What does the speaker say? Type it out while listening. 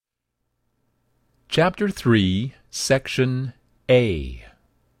Chapter 3, Section A.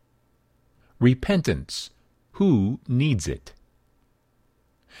 Repentance. Who needs it?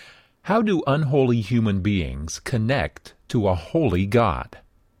 How do unholy human beings connect to a holy God?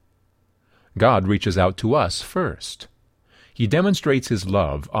 God reaches out to us first. He demonstrates His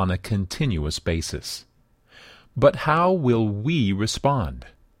love on a continuous basis. But how will we respond?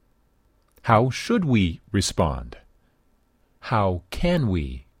 How should we respond? How can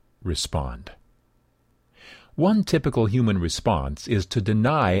we respond? One typical human response is to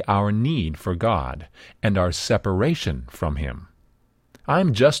deny our need for God and our separation from Him.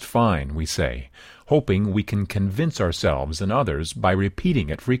 "I'm just fine," we say, hoping we can convince ourselves and others by repeating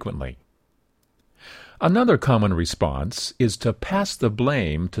it frequently. Another common response is to pass the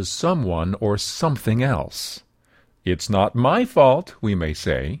blame to someone or something else. "It's not my fault," we may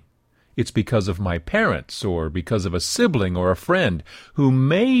say. "It's because of my parents or because of a sibling or a friend who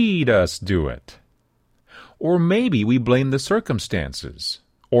made us do it." Or maybe we blame the circumstances,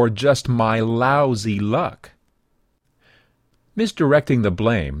 or just my lousy luck. Misdirecting the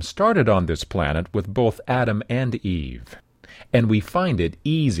blame started on this planet with both Adam and Eve, and we find it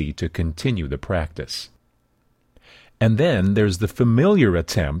easy to continue the practice. And then there's the familiar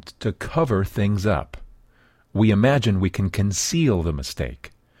attempt to cover things up. We imagine we can conceal the mistake,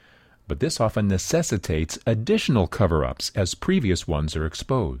 but this often necessitates additional cover-ups as previous ones are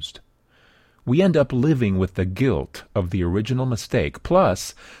exposed. We end up living with the guilt of the original mistake,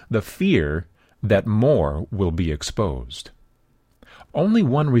 plus the fear that more will be exposed. Only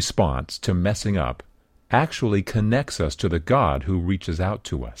one response to messing up actually connects us to the God who reaches out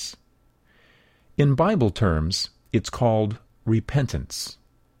to us. In Bible terms, it's called repentance.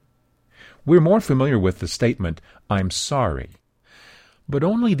 We're more familiar with the statement, "I'm sorry," but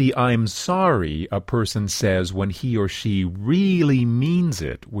only the "I'm sorry" a person says when he or she really means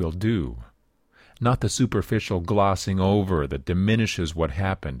it will do. Not the superficial glossing over that diminishes what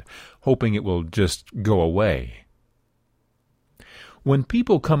happened, hoping it will just go away. When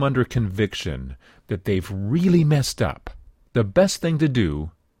people come under conviction that they've really messed up, the best thing to do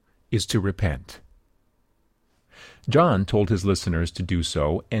is to repent. John told his listeners to do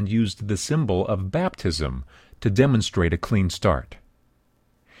so and used the symbol of baptism to demonstrate a clean start.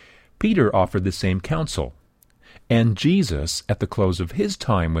 Peter offered the same counsel, and Jesus, at the close of his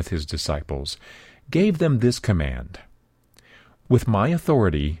time with his disciples, gave them this command: "With my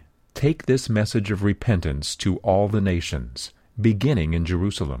authority, take this message of repentance to all the nations, beginning in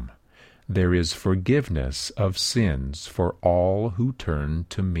Jerusalem. There is forgiveness of sins for all who turn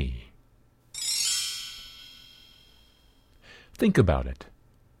to me." Think about it.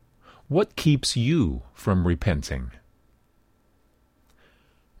 What keeps you from repenting?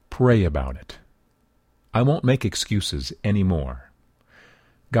 Pray about it. I won't make excuses anymore.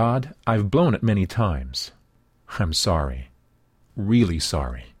 God, I've blown it many times. I'm sorry. Really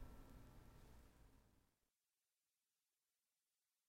sorry.